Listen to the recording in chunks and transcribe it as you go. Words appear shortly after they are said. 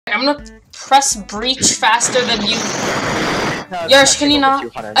I'm gonna press breach faster than you. No, Yosh, can you not?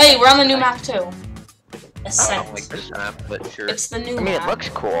 200. Hey, we're on the new map too. I Ascent. don't like this map, but sure. It's the new I mean, map. it looks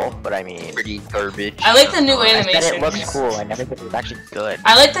cool, but I mean, Pretty garbage. I like the new I animations. said it looks cool. I never said it was actually good.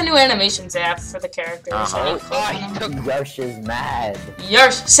 I like the new animations they have for the characters. Uh-huh. Oh, he took Yosh is mad.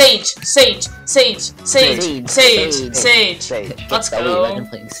 Yosh, Sage, Sage, Sage, Sage, Sage, Sage. Let's go. Legend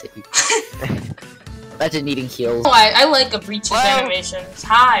playing Sage. Legend needing heals. Oh, I like a breach's Wow. animations.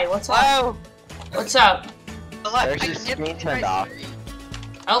 Hi, what's up? Wow! What's up? There's his screen turned off.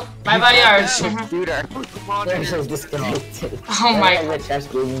 Oh, bye bye, Yarsh. Computer. Yosh is disconnected. Oh my. I have a trash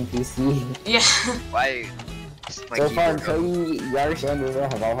gaming PC. Yeah. Why? So far, Cody, Yarsh, and Rita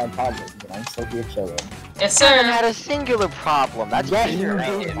have all had problems, but I'm still here chilling. Yes, I sir. had a singular problem. That's Yeah, user you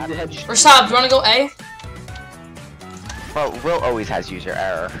error. did. Rashad, do you wanna go A? Well, Will always has user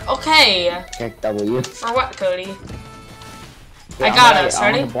error. Okay. Check W. For what, Cody? Yeah, I got I'm us. right.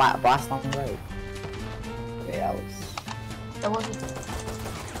 Ready? I'm gonna blast on the right. Okay, Alex. That wasn't.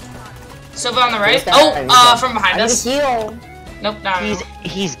 Silva on the right. This guy- Oh, from behind I need us. a heal. Nope, not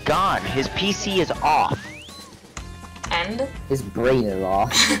He's gone. His PC is off. And His brain is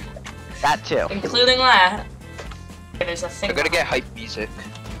off. That too. including that. Okay, there's a thing. I'm gonna get hype music.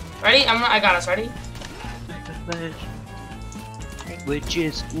 Ready? I got us. Ready? Which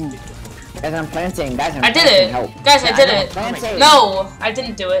is Guys, I'm planting. Guys, I'm I did planting. it. Help. Guys, I did it. Planting. No, I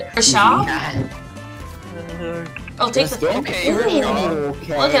didn't do it. Rashad? Oh, take Just the. get- Okay, Ooh, Rashad.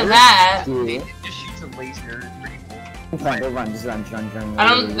 okay. Look at that. Dude. just shoot some laser. Pretty cool. Run, just run. I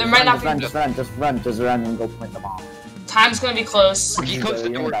don't- there might not be- Just run, and go plant the bomb. Time's gonna be close. He closed the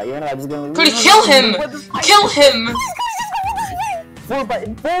door. You're gonna die, just gonna- Cody, kill him! Kill him! 4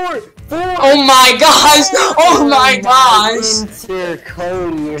 button, 4! Oh my gosh! Oh my gosh! Enter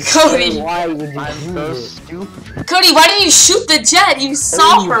Cody, you're Cody. so why would you I'm do so this? stupid. Cody, why didn't you shoot the jet? You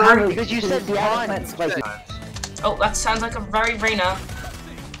saw her! Because you said run. Oh, that sounds like a very Reyna.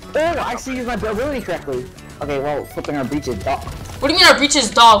 Oh, I actually used my ability correctly. Okay, well, flipping our breaches. Dog. What do you mean our breach's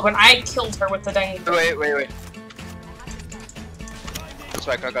dog when I killed her with the dang? Wait.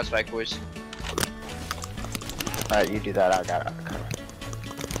 Spike, I got spike, boys. Alright, you do that. I got it.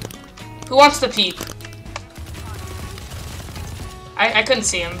 Who wants to peek? I couldn't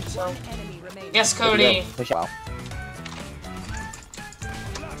see him, so. Yes, Cody. Push out.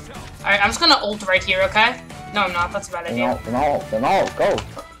 Alright, I'm just gonna ult right here, okay? No, I'm not. That's a bad idea. No, go.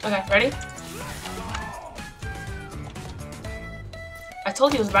 Okay, ready? I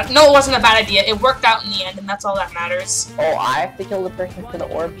told you it was bad. No, it wasn't a bad idea. It worked out in the end, and that's all that matters. Oh, I have to kill the person for the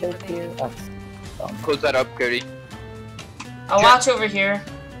orb joke here? Oh, dumb. Close that up, Cody. I'll watch over here.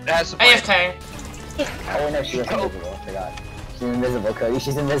 It has some light. AFK. Oh, no, she was invisible. I forgot. She's invisible, Cody.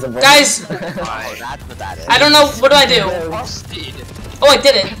 She's invisible. Guys, Oh, that's what that is. I don't know. What do I do? Busted. Oh, I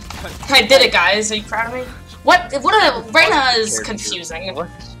did it. I did it, guys. Are you proud of me? What Reyna is confusing. What?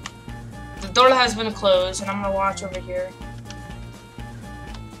 The door has been closed, and I'm gonna watch over here.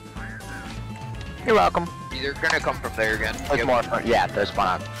 You're welcome. They're gonna come from there again. There's more. Yeah, there's one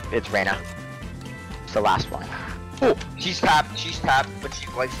on. It's Reyna. It's the last one. Oh, she's tapped, but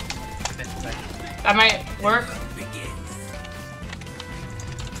she's like. That might work.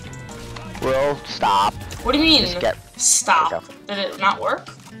 Will stop. What do you mean? Just get. Stop. There Did it not work?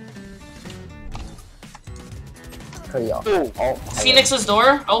 Cody off. Oh, Oh, Phoenix's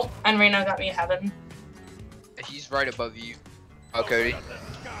door. Oh, and Reyna got me a heaven. he's right above you. Oh, Cody.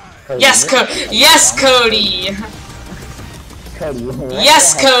 Cody, Yes, yes, Cody. Cody.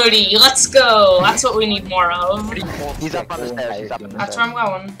 Yes, Cody. Let's go. That's what we need more of. Pretty cool. He's up on the stairs. He's up on the That's stairs. where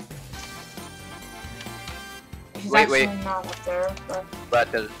I'm going. He's actually not up there.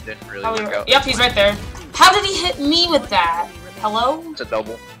 But That didn't really probably work out. Yep, he's right there. How did he hit me with that? Hello? It's a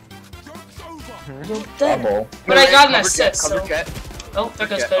double. You're dead. Double. But I got an Cover jet, assist, cover so. jet. Oh, there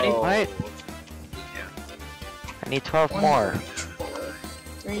goes Jet. Cody. Oh. What? I need 12 more.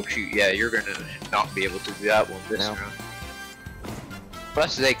 Oh, shoot, yeah, you're gonna not be able to do that one this No. round.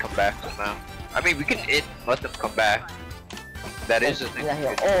 Unless they come back somehow. I mean, we can let them come back. That is a thing. Yeah, we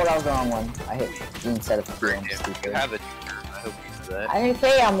yeah. could Oh, that was the wrong one. I hit instead of do. I'm If you stupid. have a tutor, I hope you do that. I didn't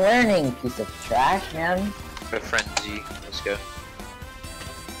say I'm learning, piece of trash, man. A frenzy. Let's go.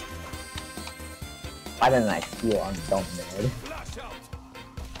 Why didn't I feel I'm dumb, man?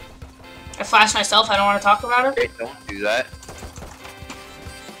 I flashed myself. I don't want to talk about it. Hey, don't do that.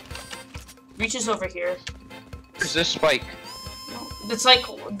 Reaches over here. Where's this spike? It's like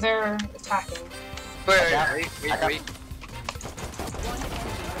they're attacking. Wait.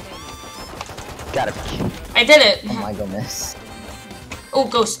 Got it. I did it. Oh my goodness. Oh,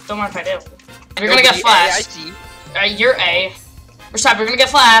 Ghost. Don't mind if I do. You're gonna get I flashed. see. You're A. Rashad, you're gonna get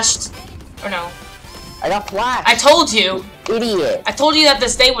flashed. Or no. I got flashed. I told you. Idiot. I told you that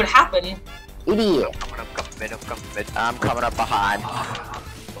this day would happen. Idiot. I'm coming mid, I'm coming mid. I'm coming up behind.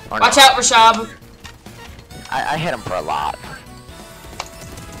 Or Watch no. out, Rashad. I hit him for a lot.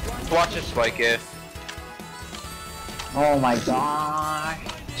 Watch this spike here. Oh my god.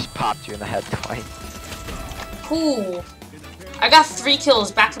 Just popped you in the head twice. Cool. I got 3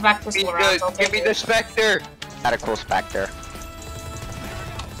 kills back-to-back pistol rounds. I'll Give take me it. the Spectre. Had a cool Spectre.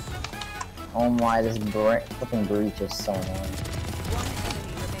 Oh my, this flipping breach is so annoying.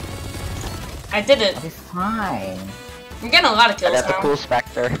 I did it. I'll be fine. I'm getting a lot of I kills got the now. cool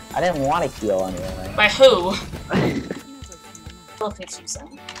Spectre. I didn't want to kill anyway. By who? Still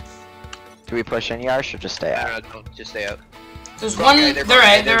confusing. Do we push in Yarsh or just stay out? No, just stay out. There's Go, one.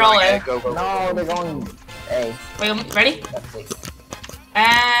 okay, They're all A. Go, go, No, go. they're going A. Wait, ready? That's it.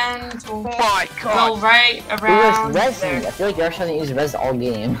 And we'll Oh my go god! right Who around is res? there. I feel like Yarsh hasn't used res all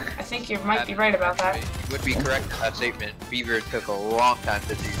game. I think you might be right about that. You would be correct in that statement. Beaver took a long time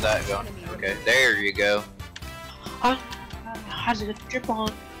to do that gun. Okay, there you go. How did it drip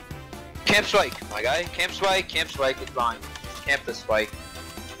on? Camp spike, my guy. Camp spike is fine. Camp the spike.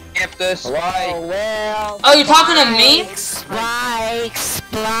 Camp the spike. Oh, well. Oh, you're talking to me? Spike.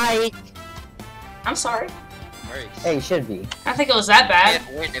 I'm sorry. Alright. Hey, you should be. I don't think it was that bad.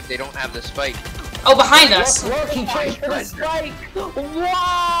 Can't win if they don't have the spike. Oh, behind us. Look, he changed for the spike!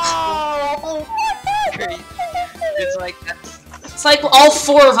 Wow! Crazy. It's like that's It's like all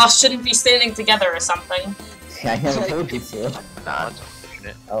 4 of us shouldn't be standing together or something. I never told you to. that's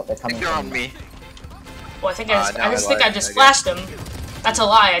unfortunate. Oh, they're coming. They're on me. Well, I think no, I just think lied, I just I flashed him. That's a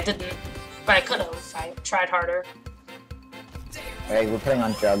lie. I didn't, but I could have if I tried harder. Alright, we're putting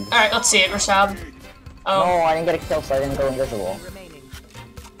on drugs. All right, let's see it, Rashad. Oh, No, I didn't get a kill, so I didn't go invisible.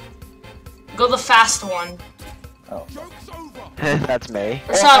 go the fast one. Oh. That's me.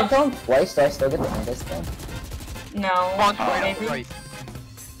 Well, I Rashad, don't twice, do I still get the invisible thing? no, Come on, maybe. right.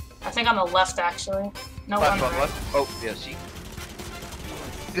 I think on the left actually. No, on Left, the left, right. left. Oh, yeah, see.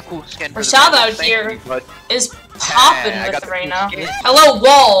 The cool skin. for the Rashad man. out Thank here you, bud. is popping I got with the Reyna. cool skin. Hello,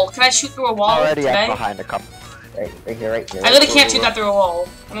 wall. Can I shoot through a wall Already today? up behind a couple. Right here, right here. I literally can't shoot that through a wall.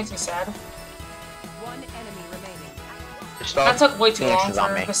 That makes me sad. One enemy remaining. Just That stop. took way too Phoenix long is on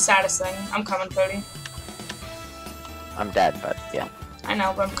for me. the saddest thing. I'm coming, Cody. I'm dead, but yeah. I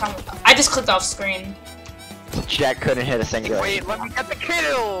know, but I'm coming. I just clicked off screen. Jack couldn't hit a single. Wait, let me get the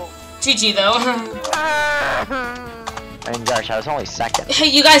kill! GG though. And Yarsh, I was only second. Hey,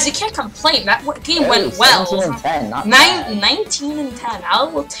 you guys, you can't complain. That game Hey, went well. 17 and 10, not bad. 19 and 10. I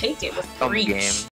will take it with Some reach. game.